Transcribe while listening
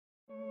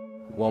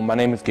Well, my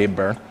name is Gabe.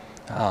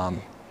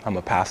 I'm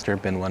a pastor,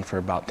 been one for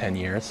about 10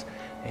 years.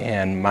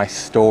 And my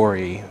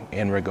story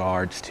in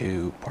regards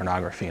to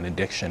pornography and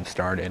addiction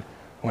started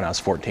when I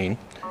was 14.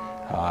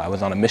 I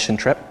was on a mission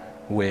trip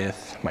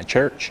with my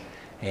church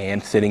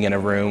and sitting in a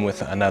room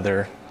with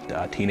another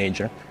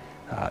teenager.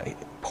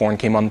 Porn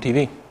came on the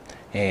TV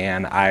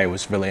and I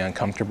was really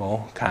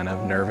uncomfortable, kind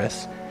of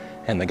nervous.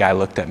 And the guy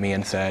looked at me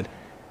and said,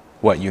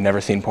 "What, you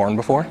never seen porn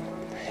before?"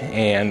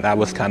 And that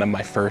was kind of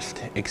my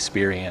first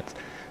experience,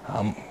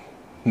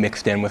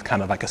 mixed in with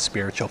kind of like a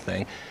spiritual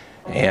thing.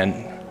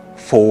 And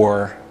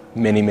for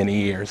many, many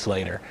years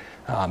later,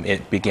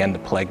 it began to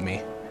plague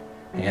me,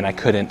 and I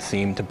couldn't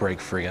seem to break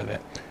free of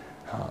it.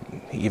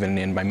 Even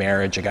in my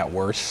marriage, it got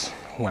worse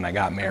when I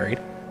got married,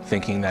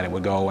 thinking that it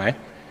would go away.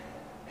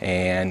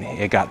 And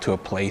it got to a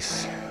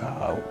place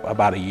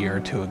about a year or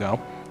two ago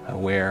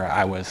where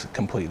I was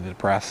completely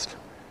depressed,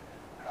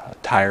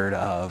 tired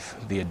of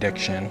the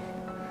addiction,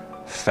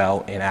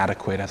 felt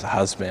inadequate as a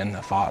husband,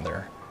 a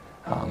father,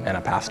 and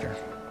a pastor.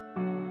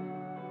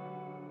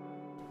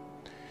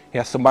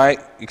 Yeah, so my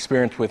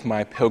experience with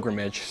my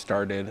pilgrimage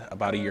started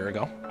about a year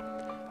ago.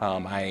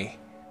 I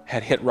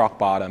had hit rock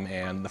bottom,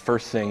 and the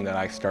first thing that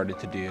I started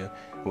to do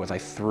was I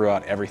threw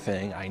out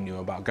everything I knew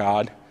about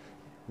God,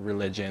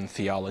 religion,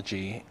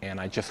 theology, and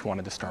I just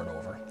wanted to start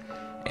over.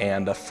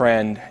 And a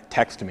friend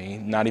texted me,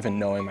 not even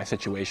knowing my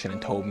situation,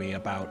 and told me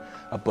about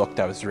a book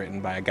that was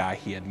written by a guy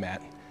he had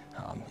met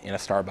in a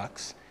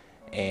Starbucks.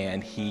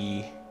 And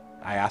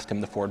I asked him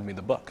to forward me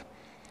the book.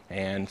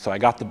 And so I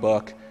got the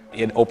book.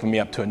 It opened me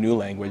up to a new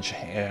language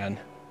and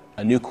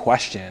a new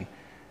question: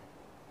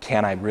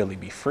 can I really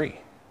be free?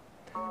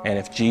 And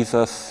if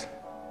Jesus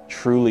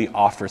truly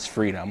offers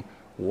freedom,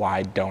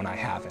 why don't I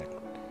have it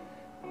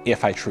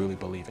if I truly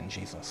believe in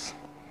Jesus?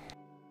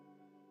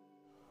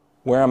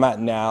 Where I'm at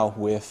now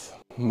with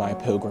my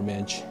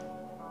pilgrimage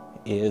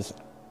is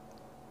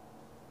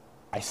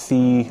I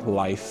see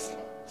life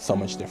so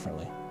much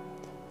differently.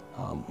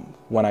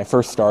 When I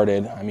first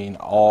started,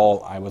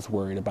 all I was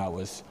worried about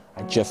was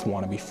I just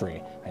want to be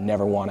free. I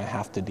never want to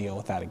have to deal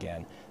with that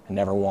again. I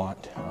never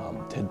want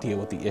to deal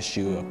with the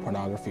issue of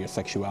pornography or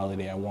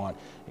sexuality. I want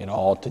it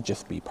all to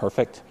just be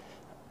perfect.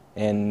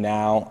 And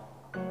now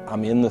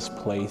I'm in this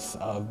place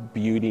of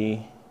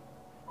beauty,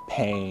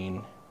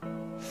 pain,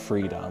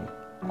 freedom,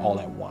 all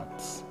at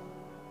once.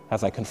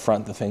 As I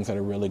confront the things that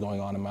are really going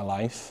on in my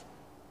life,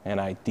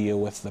 and I deal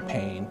with the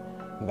pain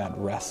that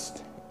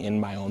rests in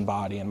my own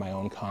body and my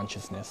own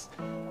consciousness,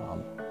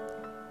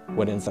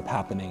 what ends up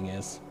happening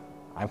is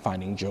I'm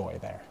finding joy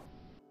there.